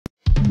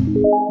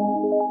Well,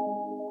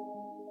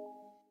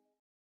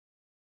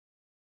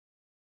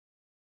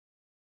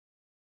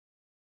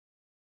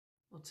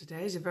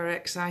 today's a very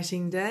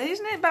exciting day,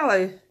 isn't it,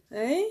 Balou?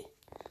 Eh?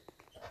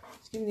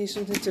 It's giving you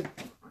something to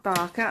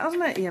bark at,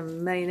 hasn't it, you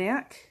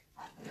maniac?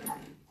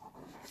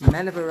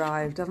 Men have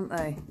arrived, haven't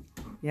they?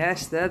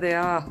 Yes, there they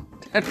are.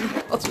 Down in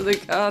the bottom of the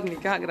garden. You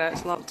can't get out,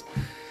 it's locked.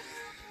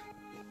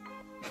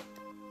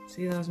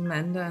 See those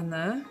men down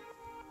there?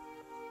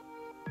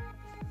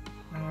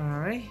 Where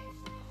are he?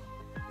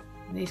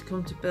 And he's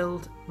come to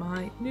build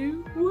my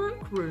new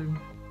workroom.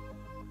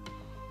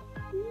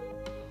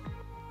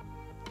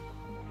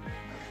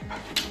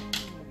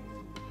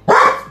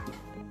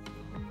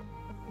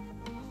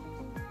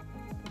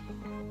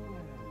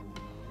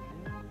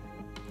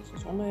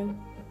 Come in.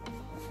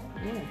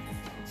 Yeah.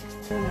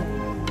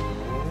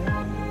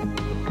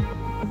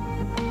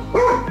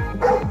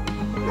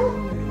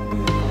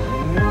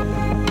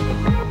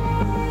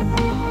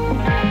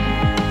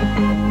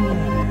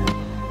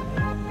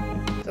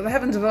 So the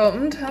heavens have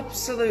opened,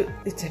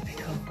 absolutely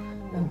typical.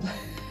 And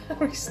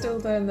Harry's still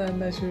down there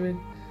measuring.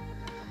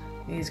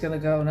 He's going to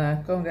go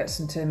now, go and get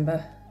some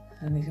timber,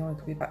 and he's going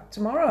to be back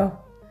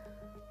tomorrow.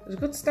 It was a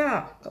good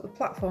start. Got the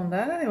platform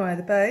down anyway,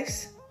 the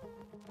base.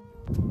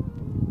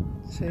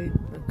 See,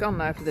 we've gone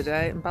now for the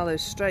day, and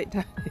Balou's straight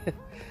down here,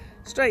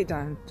 straight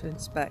down to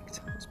inspect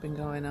what's been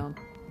going on.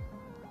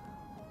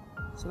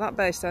 So that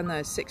base down there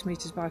is 6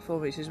 metres by 4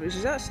 metres, which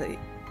is actually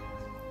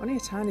only a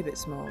tiny bit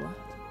smaller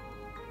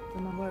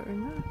than my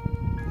workroom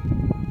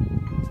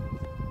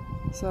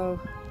now. So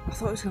I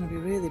thought it was going to be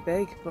really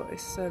big, but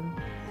it's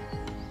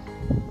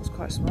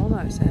quite small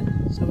now it's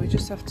in. So we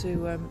just have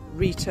to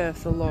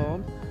re-turf the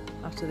lawn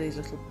after these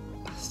little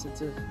bastards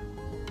have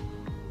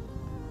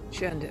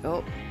churned it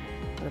up.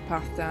 Put a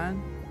path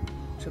down,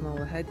 trim all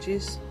the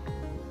hedges.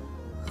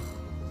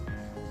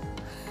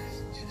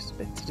 Just a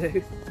bit to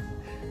do.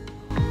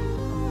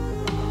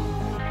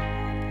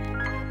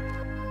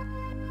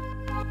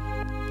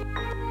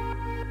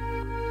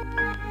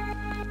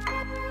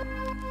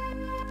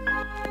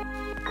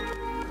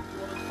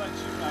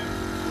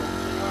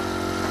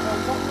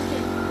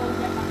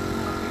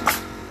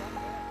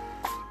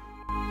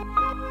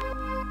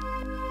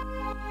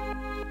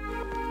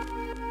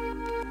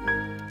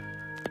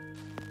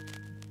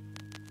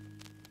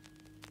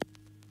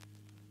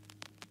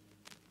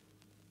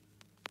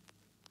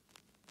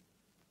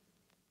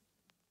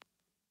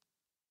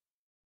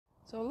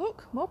 So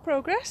look, more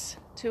progress.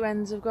 2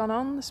 ends have gone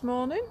on this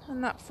morning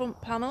and that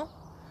front panel.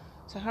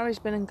 So Harry's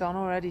been and gone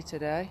already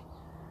today.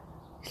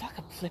 He's like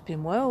a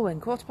flipping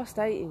whirlwind.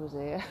 8:15 he was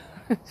here.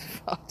 It's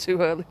far too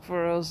early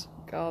for us,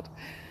 God.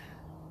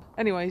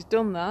 Anyway, he's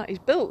done that. He's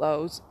built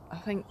those, I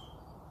think,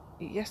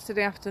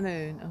 yesterday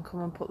afternoon and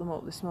come and put them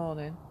up this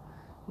morning.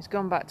 He's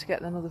gone back to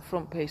get another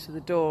front piece with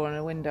a door and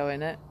a window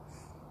in it.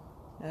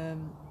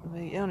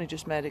 He only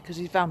just made it because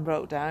his van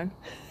broke down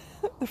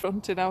at the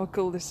front in our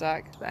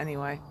cul-de-sac. But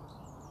anyway,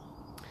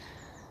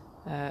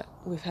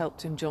 we've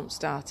helped him jump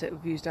start it.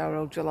 We've used our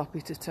old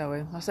jalopy to tow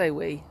him. I say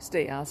we,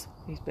 Steve has.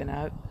 He's been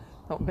out,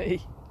 not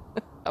me.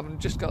 I haven't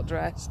just got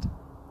dressed.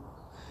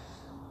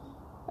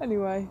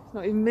 Anyway, it's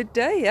not even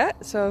midday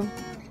yet, so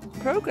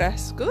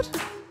progress, good.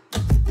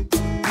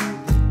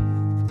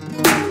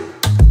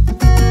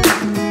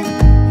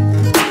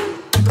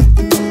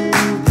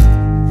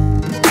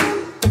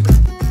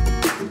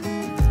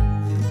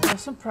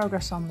 There's some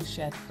progress on the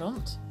shed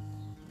front.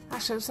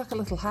 Actually, it looks like a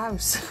little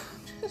house.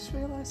 Just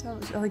realised how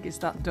much. I think it's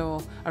that door.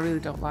 I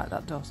really don't like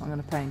that door, so I'm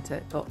going to paint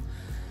it, but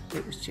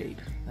it was cheap.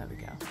 There we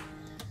go.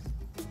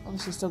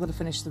 Obviously still got to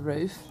finish the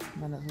roof,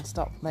 and then it'll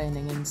stop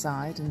raining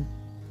inside and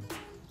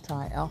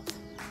dry it off.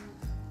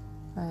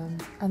 And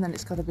then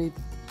it's got to be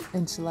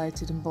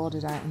insulated and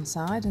boarded out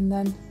inside, and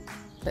then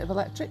a bit of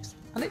electrics,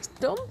 and it's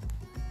done.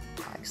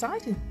 Quite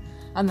exciting.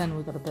 And then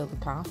we've got to build a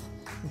path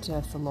and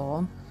turf the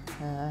lawn.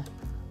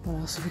 What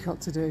else have we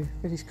got to do?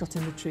 Finish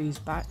cutting the trees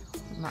back.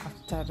 I might have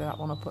to tidy that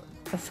one up at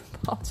the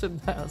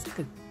bottom there. There's like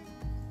a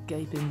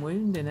gaping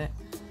wound in it.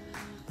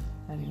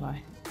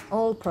 Anyway,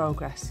 all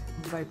progress.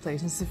 I'm very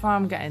pleased. And it's the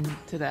farm I'm getting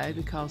today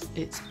because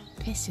it's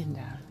pissing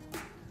down.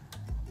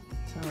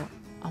 So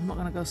I'm not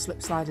going to go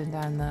slip sliding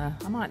down there.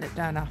 I might nip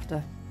down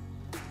after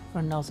for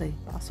a nosy,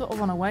 but I sort of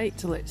want to wait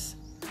till the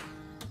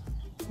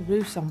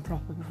roof's on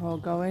proper before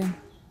going.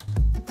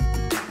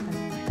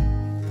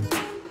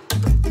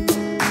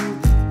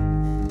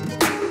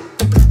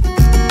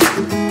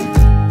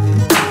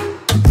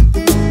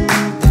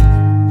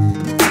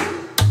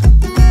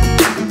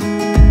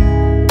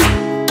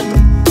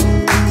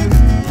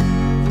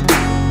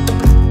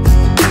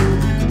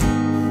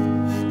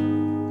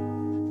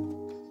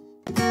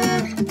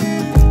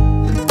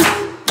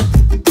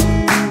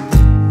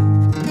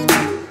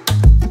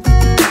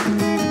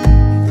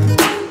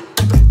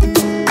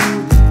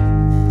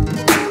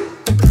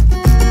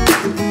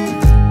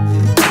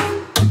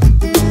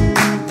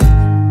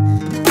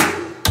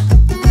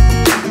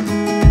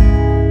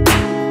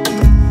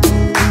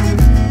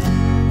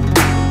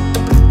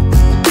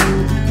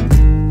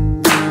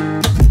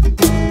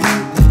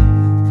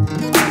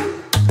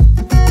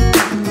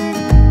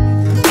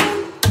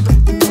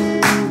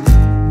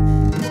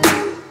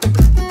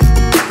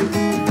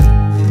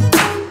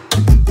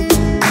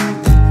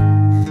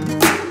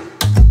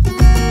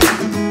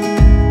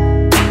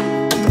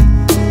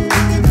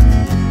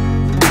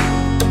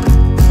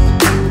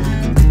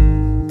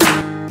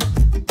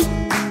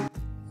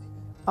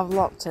 I've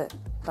locked it,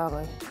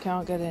 Balou.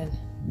 Can't get in.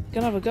 You're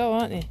gonna have a go,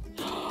 aren't you?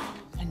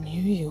 I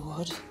knew you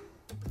would. You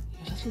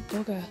little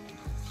bugger.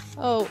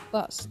 Oh,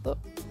 that's... Look.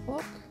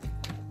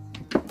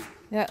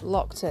 Yeah,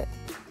 locked it.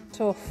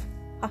 Tough.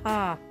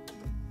 Haha.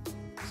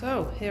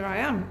 So, here I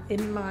am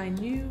in my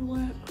new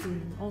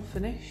workroom, all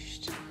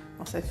finished.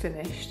 I'll say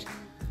finished.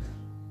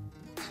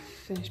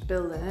 Finished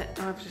building it.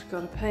 I've just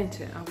got to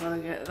paint it. I've got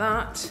to get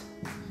that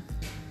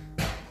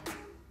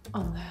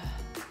on there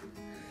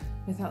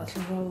with that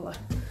little roller.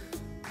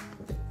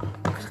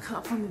 Because I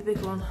can't find the big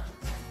one.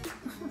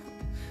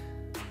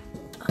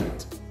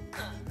 And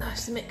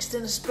nicely mixed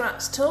in a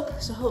Spratz tub,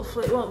 so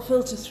hopefully it won't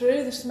filter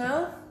through the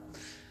smell.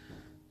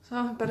 So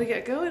I better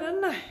get going,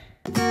 hadn't I?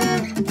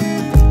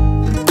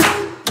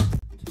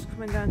 Just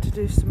coming down to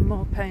do some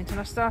more painting.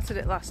 I started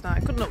it last night. I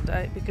couldn't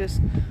update because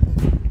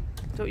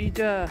don't you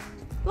dare.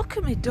 Look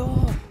at my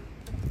door.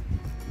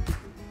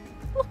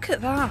 Look at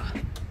that.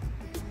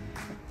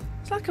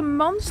 It's like a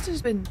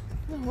monster's been,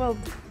 well,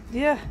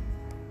 yeah.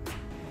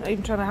 Not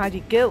even trying to hide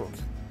your guilt.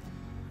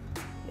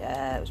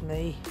 Yeah, it was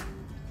me.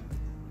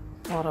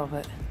 What of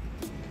it?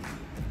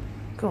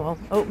 Come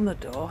on, open the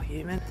door,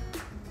 human.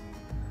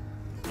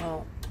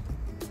 Well,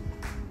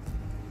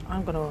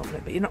 I'm going to open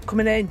it, but you're not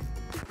coming in.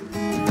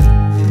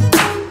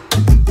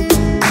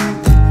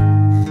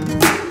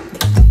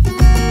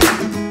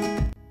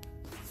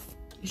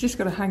 He's just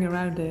got to hang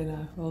around here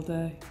now all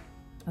day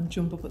and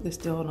jump up at this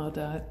door, no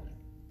doubt.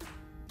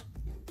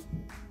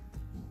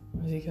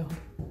 Where's he gone?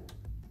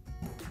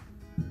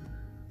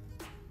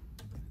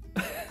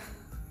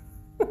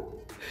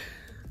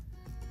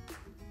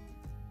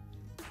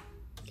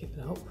 Keep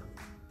it up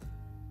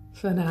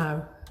for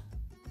now.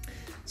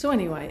 So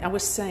anyway, I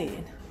was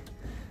saying,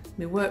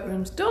 my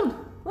workroom's done.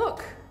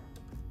 Look.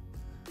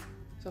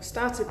 So I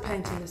started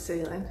painting the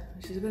ceiling,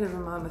 which is a bit of a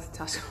mammoth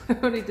task. I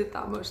only did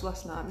that much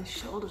last night. My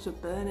shoulders are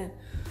burning.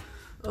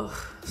 Ugh.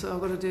 So I've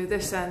got to do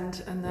this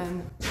end and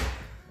then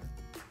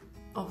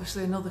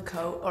obviously another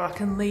coat, or I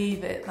can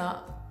leave it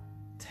that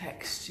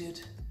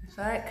textured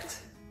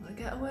effect. Will I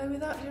get away with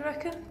that, do you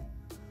reckon?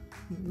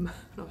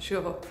 Not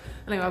sure.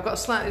 Anyway, I've got a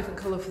slightly different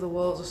colour for the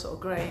walls, a sort of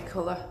grey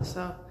colour,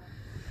 so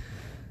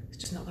it's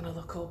just not going to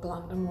look all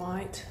bland and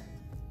white.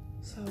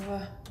 So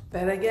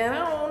better get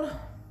on.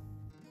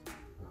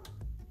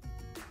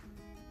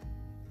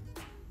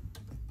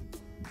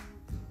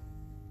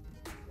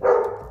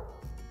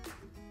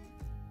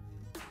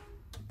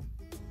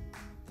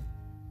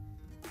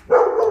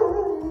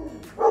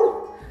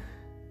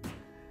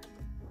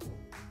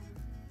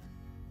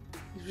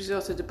 He's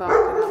resorted to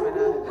barking at me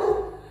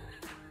now.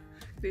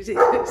 Did you see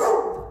this?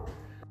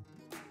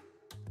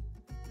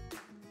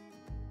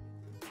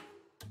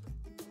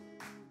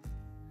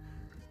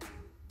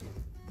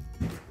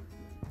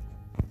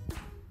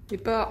 He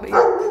barked me.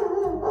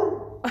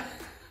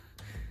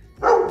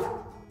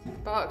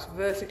 Barks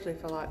vertically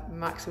for like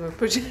maximum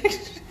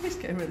projection. He's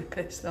getting really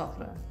pissed off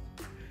now.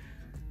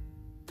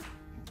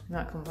 He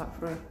might come back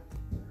for a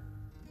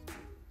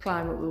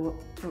climb up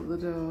the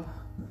door.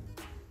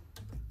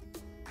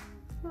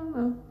 I don't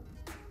know.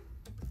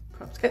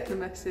 Perhaps get the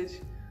message.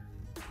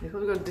 You're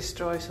probably going to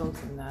destroy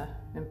something there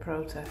in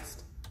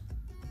protest.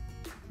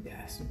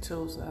 Yeah, some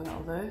tools there,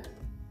 that'll do.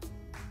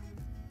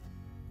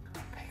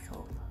 Gotta pick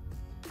up.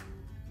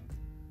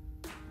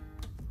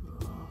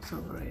 Oh, it's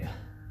over here.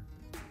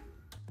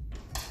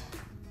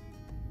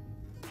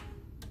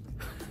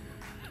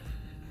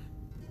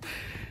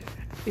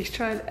 He's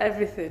trying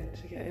everything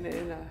to get in it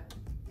in there.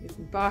 He's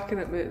been barking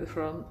at me at the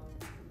front.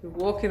 He's been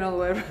walking all the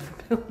way around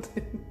the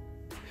building.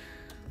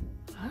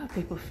 How do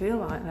people feel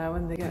like now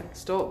when they get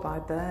stalked by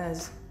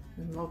bears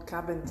in log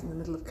cabins in the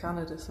middle of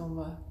Canada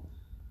somewhere?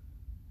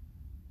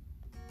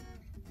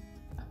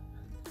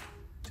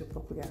 Jump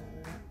up again.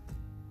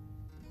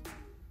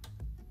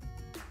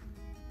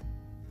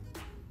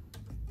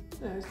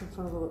 No, he's in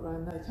front of a look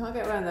around there. You can't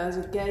get around there.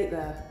 There's a gate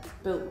there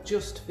built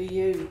just for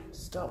you to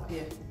stop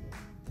you.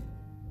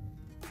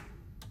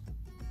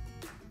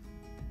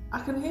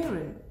 I can hear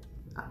him.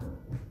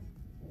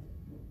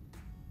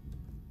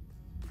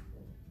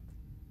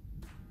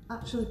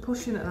 Actually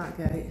pushing at that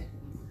gate.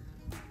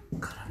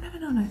 God, I've never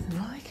known anything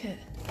like it.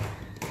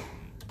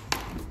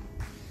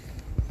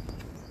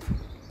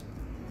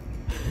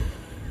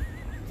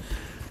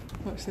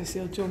 Watch this,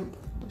 he'll jump.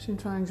 Watch him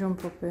try and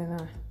jump up here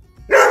now.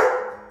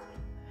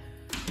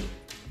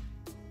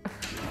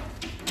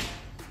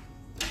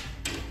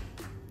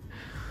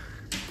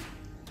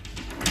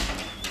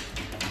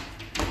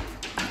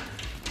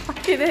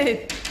 Back it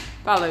in.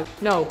 Balou,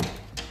 no.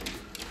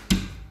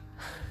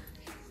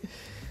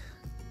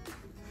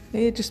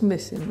 You're just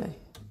missing me.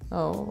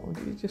 Oh,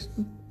 you just...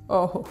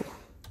 Oh.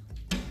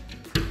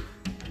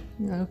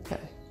 Okay.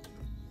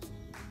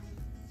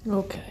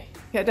 Okay.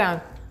 Get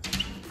down.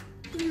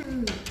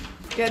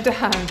 Get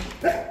down.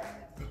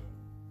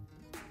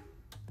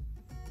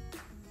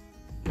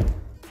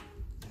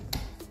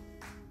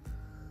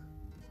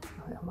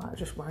 I might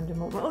just wind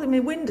him up. Oh, my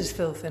window's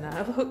filthy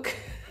now, look.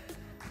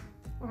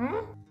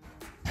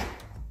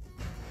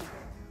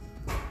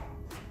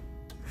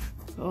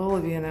 All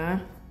of you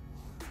now.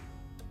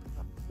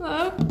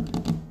 Hello.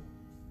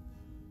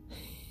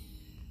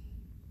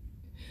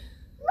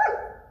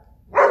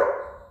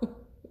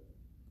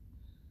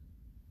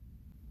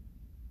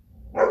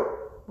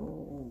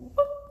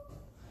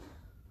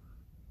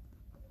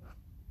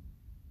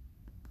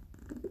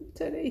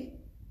 Teddy.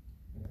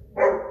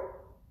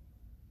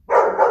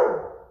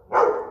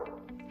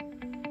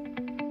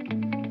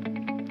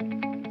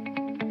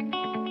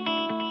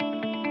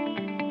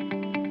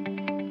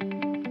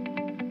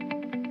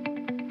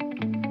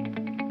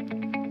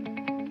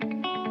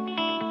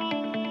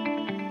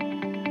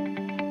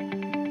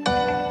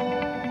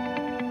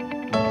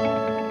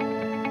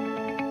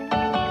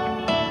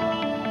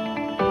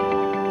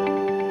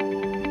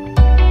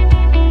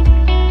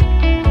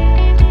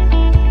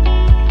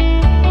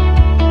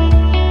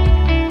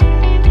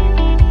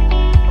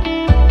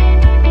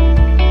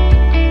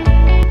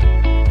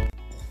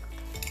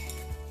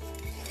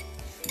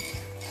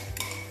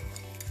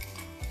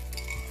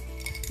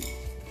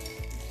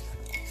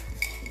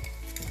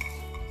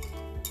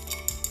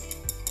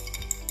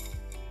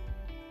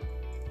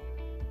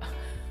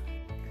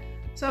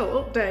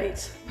 So,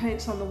 update,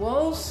 paint's on the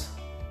walls.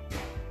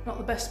 Not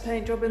the best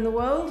paint job in the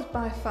world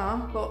by far,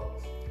 but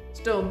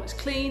it's done. It's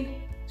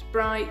clean, it's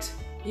bright,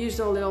 used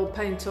all the old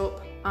paint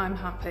up, I'm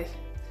happy.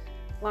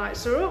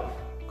 Lights are up,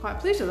 quite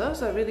pleased with those,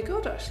 they're really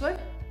good actually.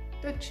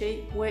 Dead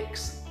cheap,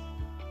 wicks,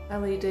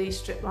 LED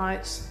strip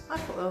lights, I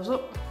put those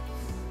up.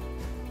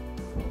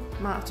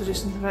 Might have to do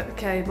something about the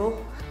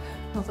cable,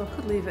 although I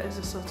could leave it as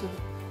a sort of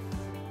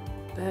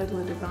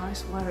burglar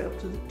device, wire it up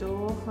to the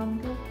door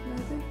handle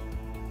maybe.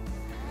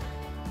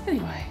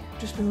 Anyway,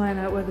 I've just been laying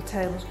out where the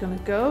table's going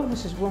to go.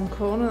 This is one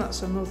corner,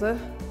 that's another.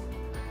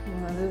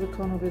 And then the other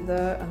corner will be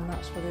there, and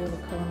that's where the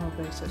other corner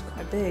will be. So it's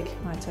quite big,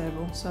 my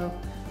table. So,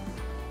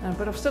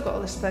 but I've still got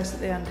all this space at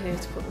the end here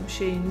to put the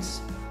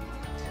machines.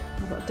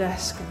 I've got a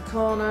desk in the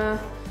corner.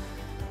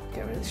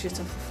 Get rid of the shit off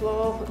the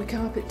floor, put the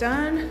carpet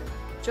down.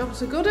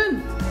 Job's a good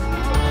one.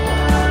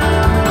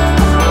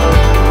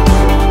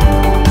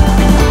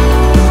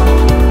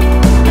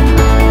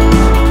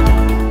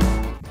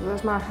 So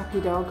there's my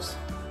happy dogs.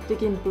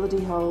 Digging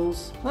bloody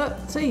holes. Look,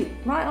 see,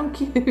 right on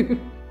cue. With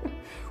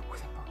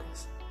the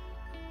buggers.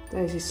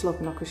 Daisy's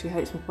slopping off because she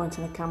hates me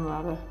pointing the camera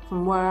at her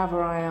from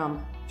wherever I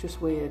am.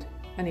 Just weird.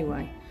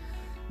 Anyway,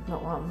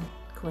 not what I'm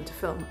coming to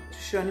film.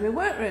 Just showing you my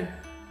workroom.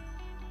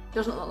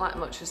 Doesn't look like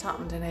much has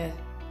happened in here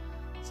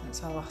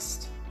since I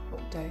last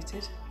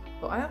updated,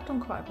 but I have done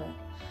quite a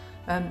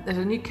bit. There's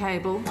a new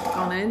cable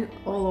gone in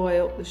all the way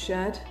up the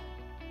shed.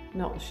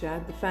 Not the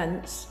shed, the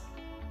fence.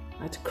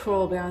 I had to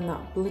crawl behind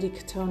that bloody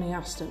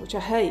cotoneaster, which I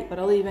hate, but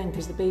I leave in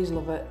because the bees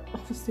love it.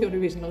 That's the only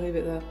reason I leave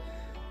it there.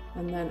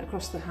 And then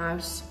across the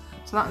house.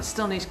 So that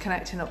still needs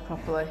connecting up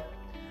properly.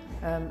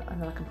 And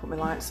then I can put my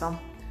lights on.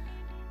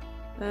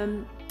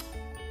 I've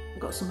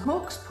got some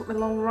hooks, put my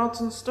long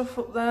rods and stuff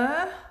up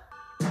there.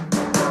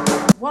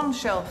 One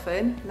shelf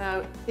in.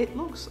 Now, it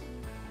looks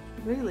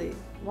really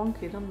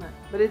wonky, doesn't it?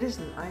 But it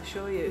isn't, I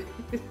assure you.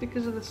 It's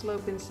because of the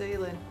sloping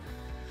ceiling.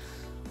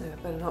 Yeah,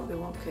 it better not be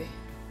wonky.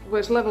 Well,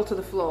 it's level to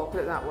the floor,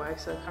 put it that way,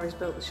 so Harry's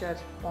built the shed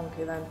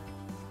wonky then.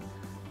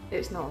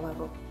 It's not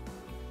level.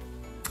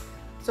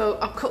 So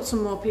I've cut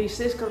some more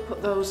pieces, got to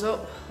put those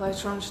up.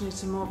 Later on, just need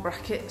some more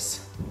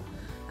brackets.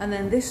 And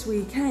then this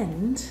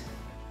weekend,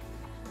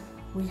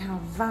 we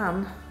have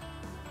van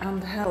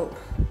and help.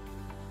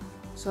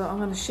 So I'm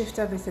going to shift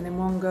everything in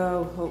one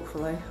go,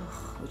 hopefully,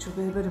 which will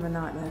be a bit of a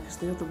nightmare because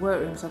the other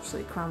workroom's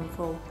absolutely crammed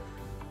full.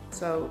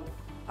 So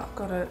I've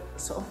got to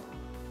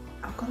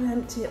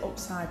empty it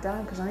upside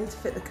down because I need to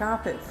fit the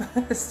carpet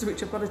first,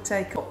 which I've got to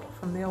take up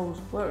from the old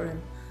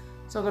workroom.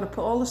 So I've got to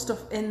put all the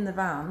stuff in the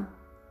van,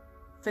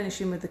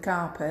 finishing with the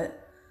carpet,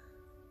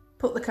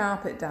 put the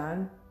carpet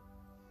down,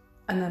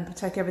 and then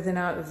take everything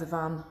out of the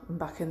van and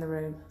back in the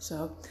room.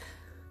 So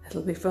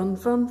it'll be fun,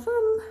 fun,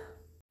 fun.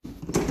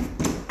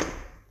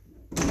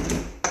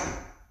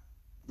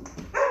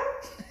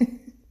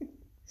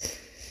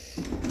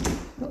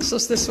 Not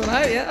sussed this one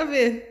out yet, have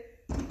you?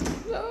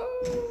 No.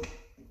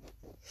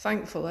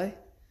 Thankfully,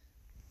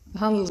 the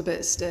handle's a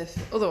bit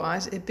stiff,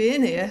 otherwise it'd be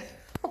in here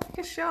like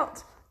a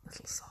shot.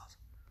 Little sod.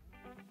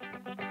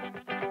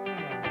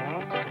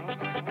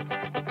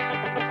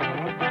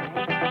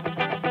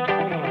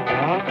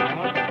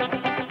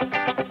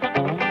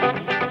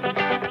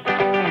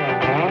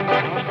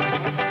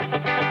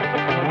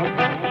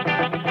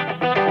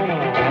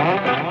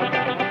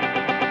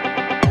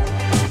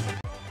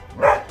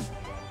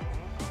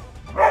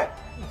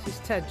 This is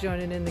Ted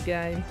joining in the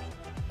game.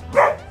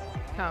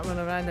 Can't run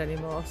around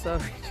anymore, so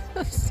he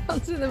just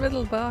stands in the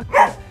middle barking.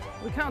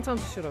 We can't tell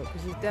him to shut up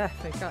because he's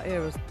deaf and he can't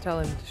hear us tell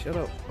him to shut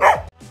up.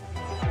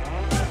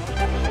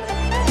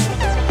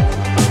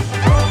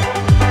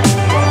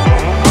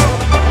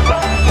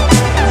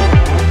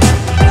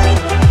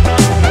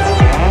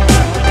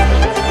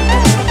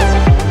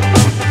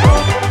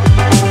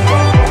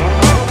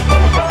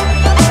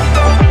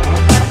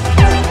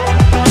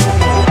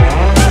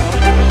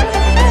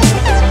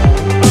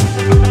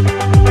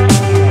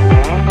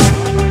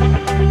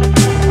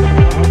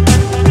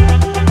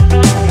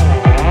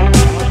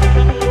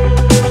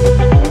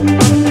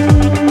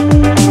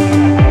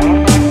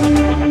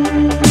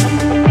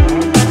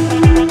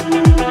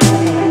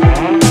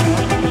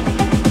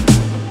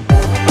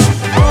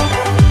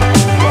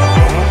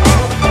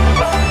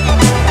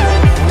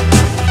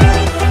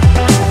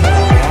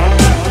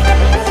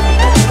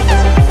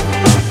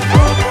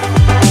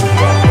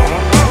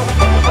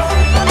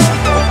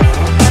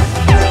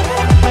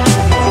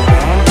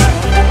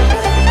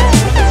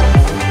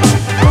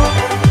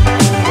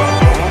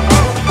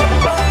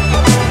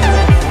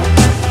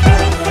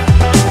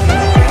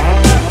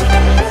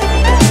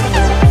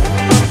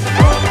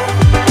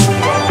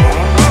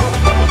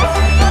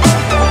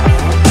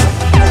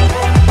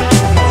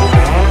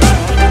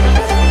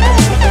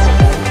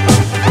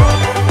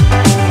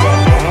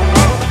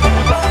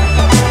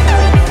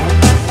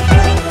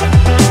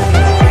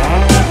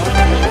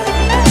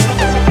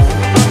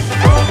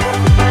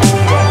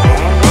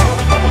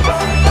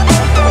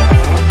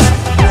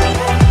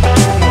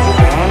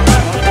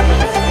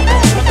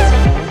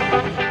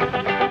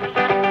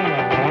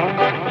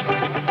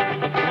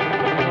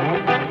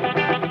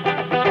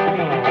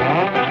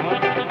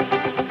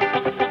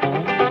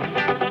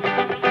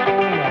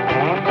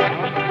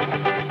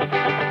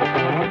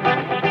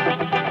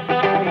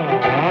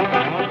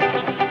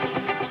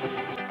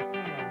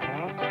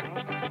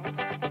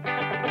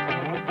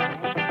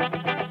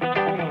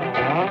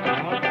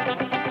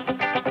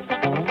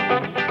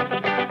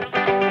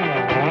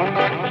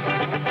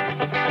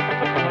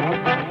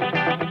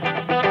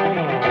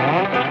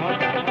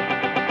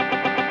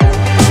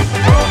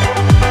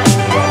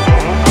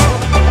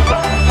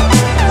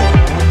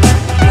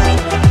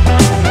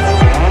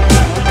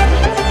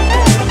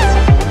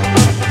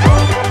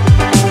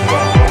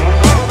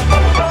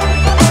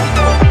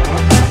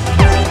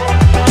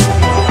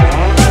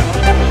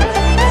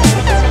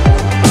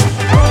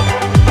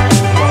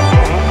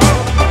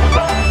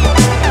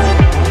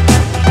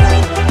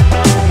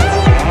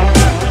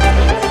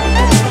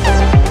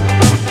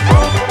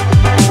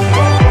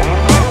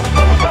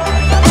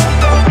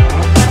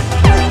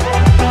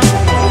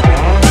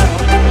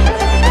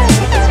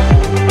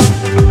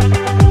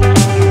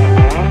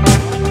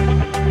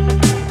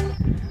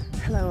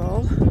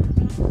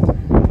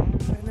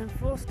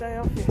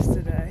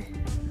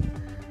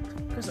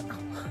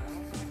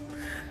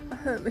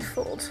 hurt my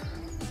foot.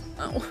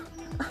 Ow.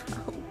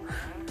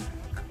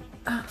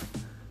 Ow.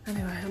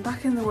 Anyway, I'm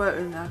back in the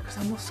workroom now because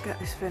I must get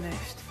this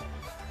finished.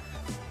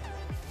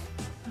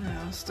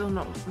 I've still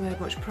not made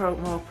much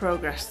more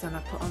progress than I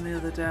put on the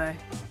other day.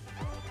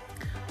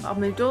 I've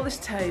moved all this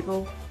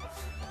table,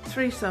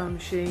 3 sewing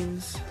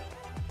machines,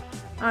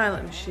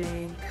 eyelet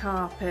machine,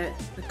 carpet.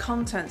 The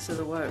contents of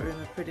the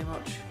workroom are pretty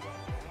much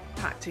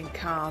packed in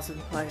cars and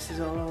places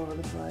all over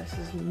the place.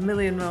 There's a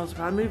million rolls of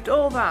I moved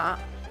all that,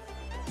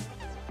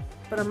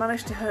 but I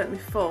managed to hurt my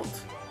foot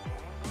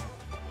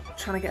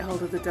trying to get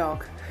hold of the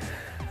dog.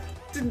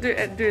 Didn't do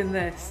it doing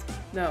this,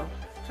 no.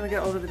 Trying to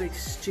get hold of the big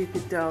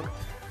stupid dog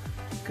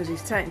because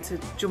he's taken to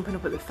jumping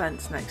up at the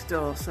fence next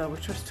door, so we're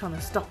just trying to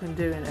stop him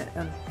doing it,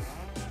 and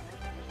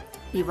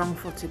he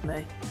wrong-footed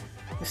me.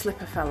 My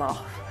slipper fell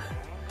off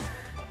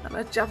and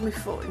I jabbed my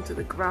foot into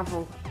the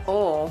gravel,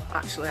 or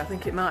actually I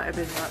think it might have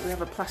been like we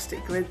have a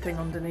plastic grid thing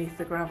underneath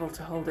the gravel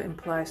to hold it in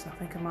place, and I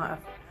think I might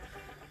have,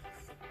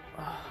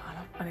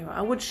 anyway,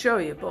 I would show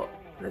you, but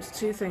there's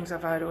 2 things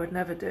I've vowed I would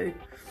never do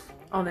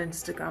on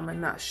Instagram,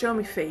 and that's show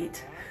me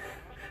feet.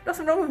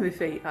 Nothing wrong with my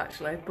feet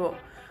actually, but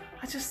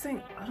I just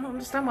think I don't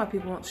understand why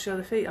people want to show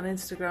their feet on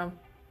Instagram.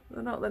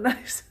 They're not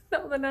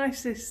the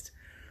nicest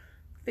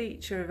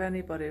feature of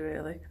anybody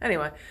really.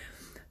 Anyway,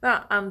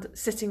 that and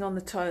sitting on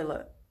the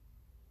toilet.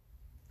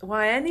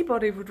 Why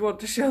anybody would want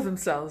to show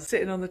themselves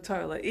sitting on the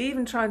toilet,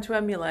 even trying to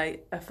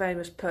emulate a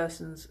famous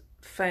person's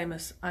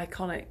famous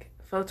iconic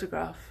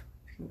photograph,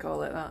 if you can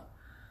call it that,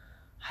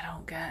 I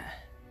don't get.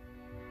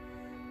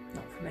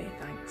 Not for me,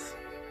 thanks.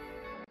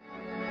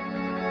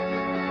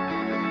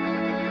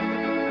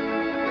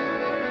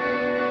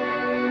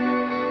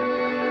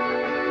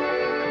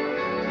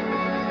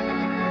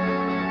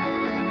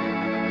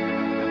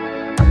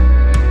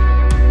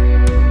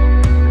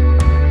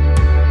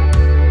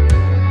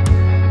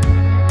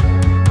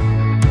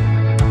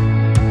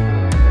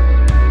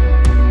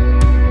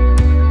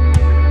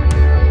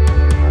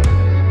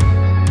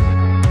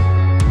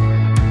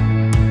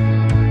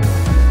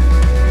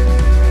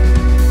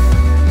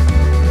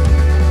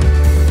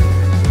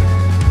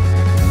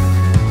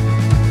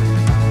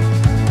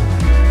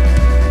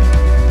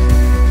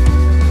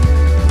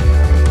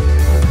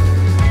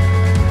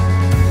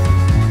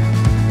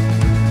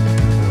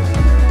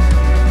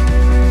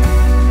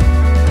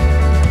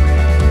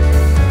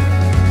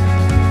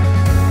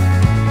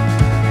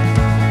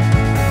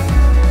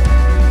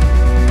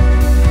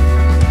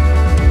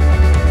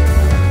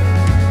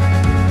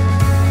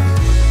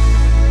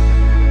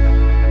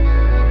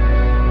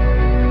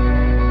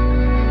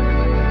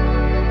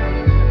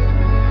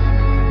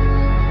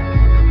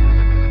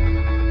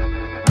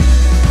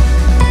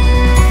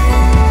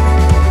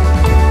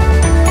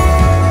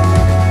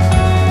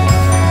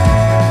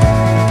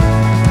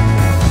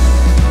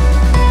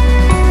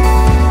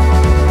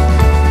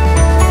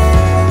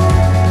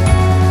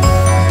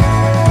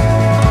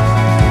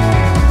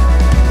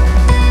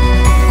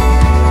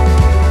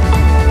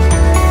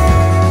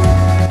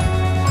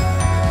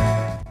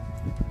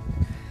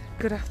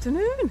 Good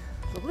afternoon.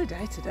 Lovely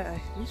day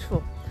today.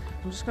 Beautiful.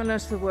 I'm just going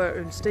to the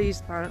workroom. Steve's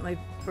apparently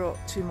brought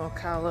 2 more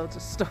carloads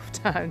of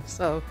stuff down,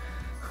 so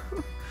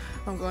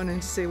I'm going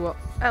in to see what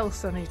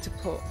else I need to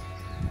put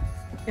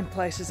in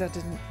places I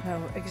didn't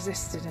know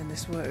existed in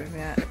this workroom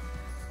yet.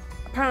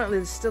 Apparently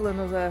there's still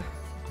another,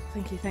 I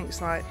think he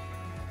thinks like,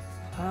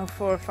 I don't know,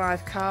 4 or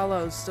 5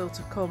 carloads still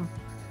to come.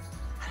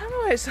 I don't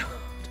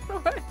know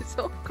where it's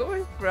all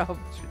going from.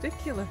 It's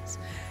ridiculous.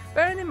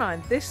 Bearing in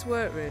mind, this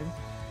workroom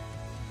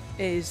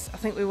is, I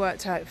think we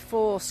worked out,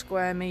 4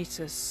 square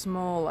metres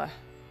smaller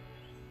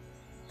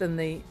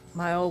than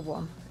my old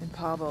one in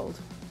Parvold.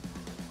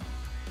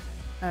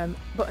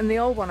 But in the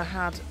old one I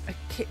had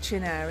a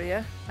kitchen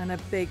area and a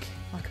big,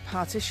 like a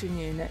partition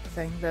unit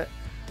thing that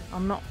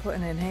I'm not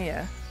putting in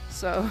here,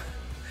 so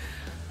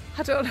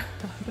I don't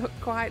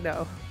quite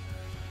know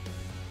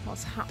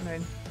what's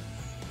happening.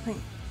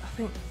 I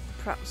think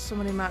perhaps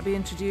somebody might be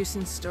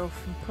introducing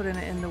stuff and putting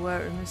it in the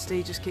workroom and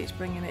Steve just keeps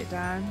bringing it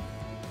down.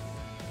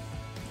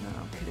 No,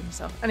 I'm kidding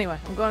myself. Anyway,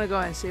 I'm going to go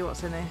and see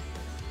what's in here.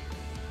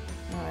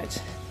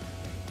 Right.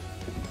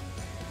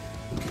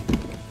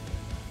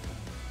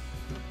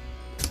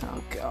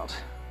 Oh God.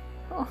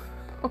 Oh,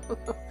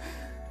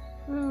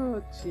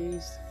 oh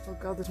jeez. Oh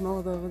God, there's more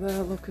over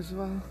there, look as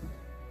well.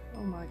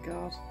 Oh my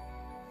God.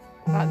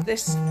 Right,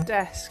 this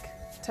desk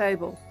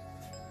table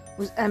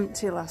was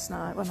empty last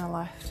night when I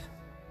left.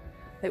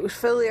 It was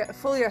full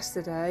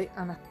yesterday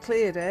and I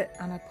cleared it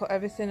and I put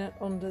everything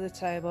under the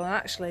table, and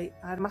actually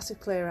I had a massive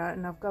clear out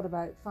and I've got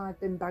about 5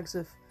 bin bags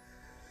of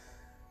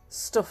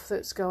stuff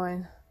that's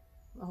going,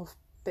 all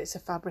bits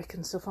of fabric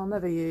and stuff I'll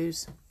never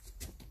use.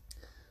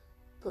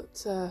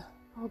 But oh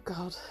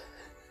God.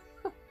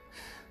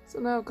 So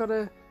now I've got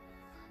to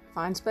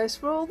find space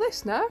for all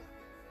this now.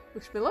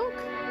 Wish me luck.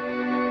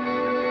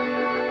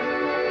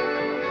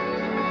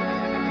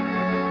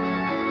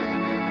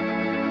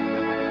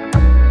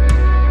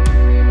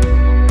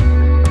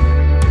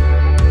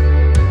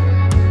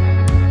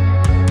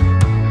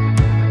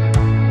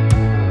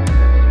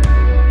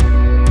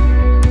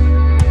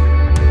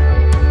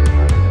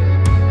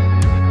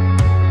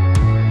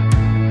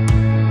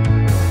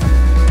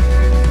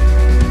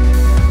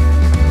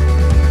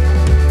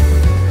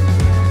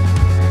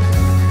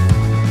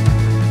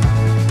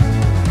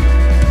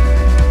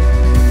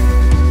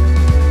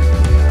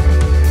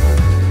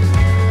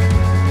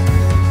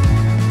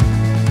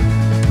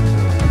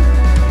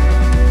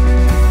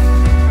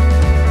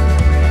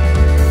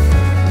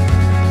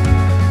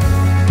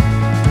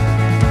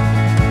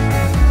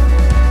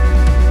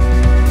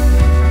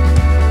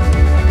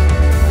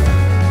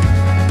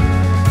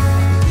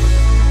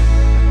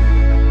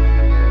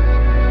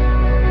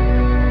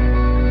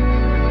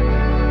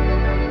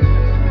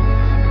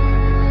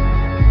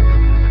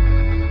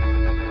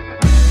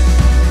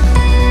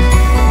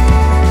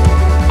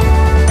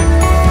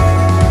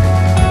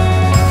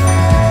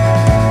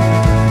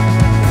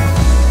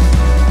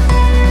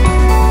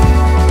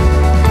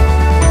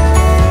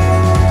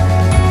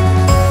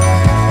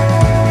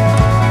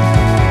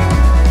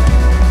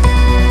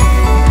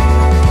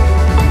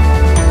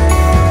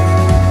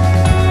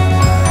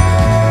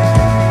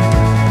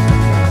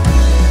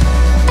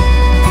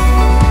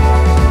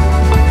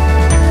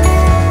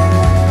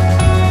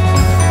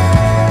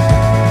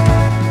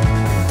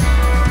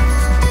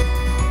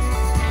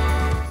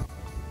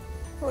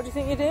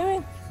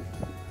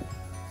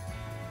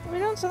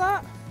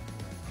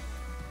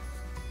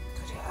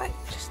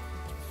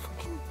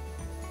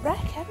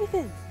 wreck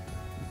everything.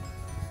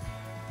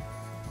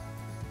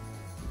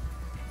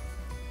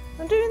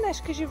 I'm doing this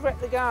because you've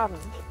wrecked the garden,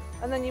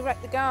 and then you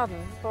wreck the garden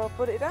before I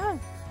put it down.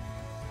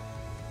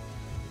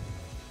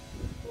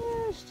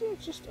 Yeah,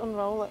 just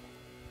unroll it.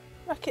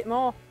 Wreck it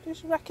more.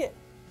 Just wreck it.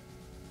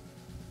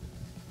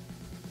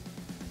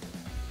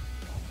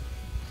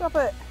 Stop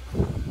it.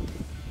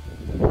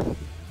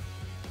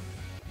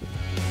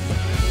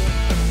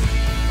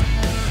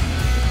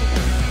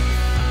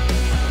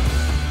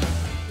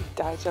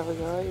 Die, Jelly,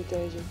 alright, you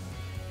Daisy.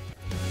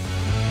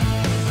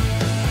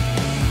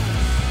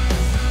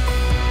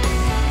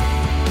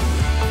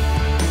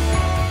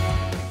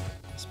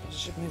 I suppose I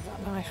should move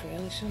that knife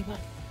really, shouldn't I?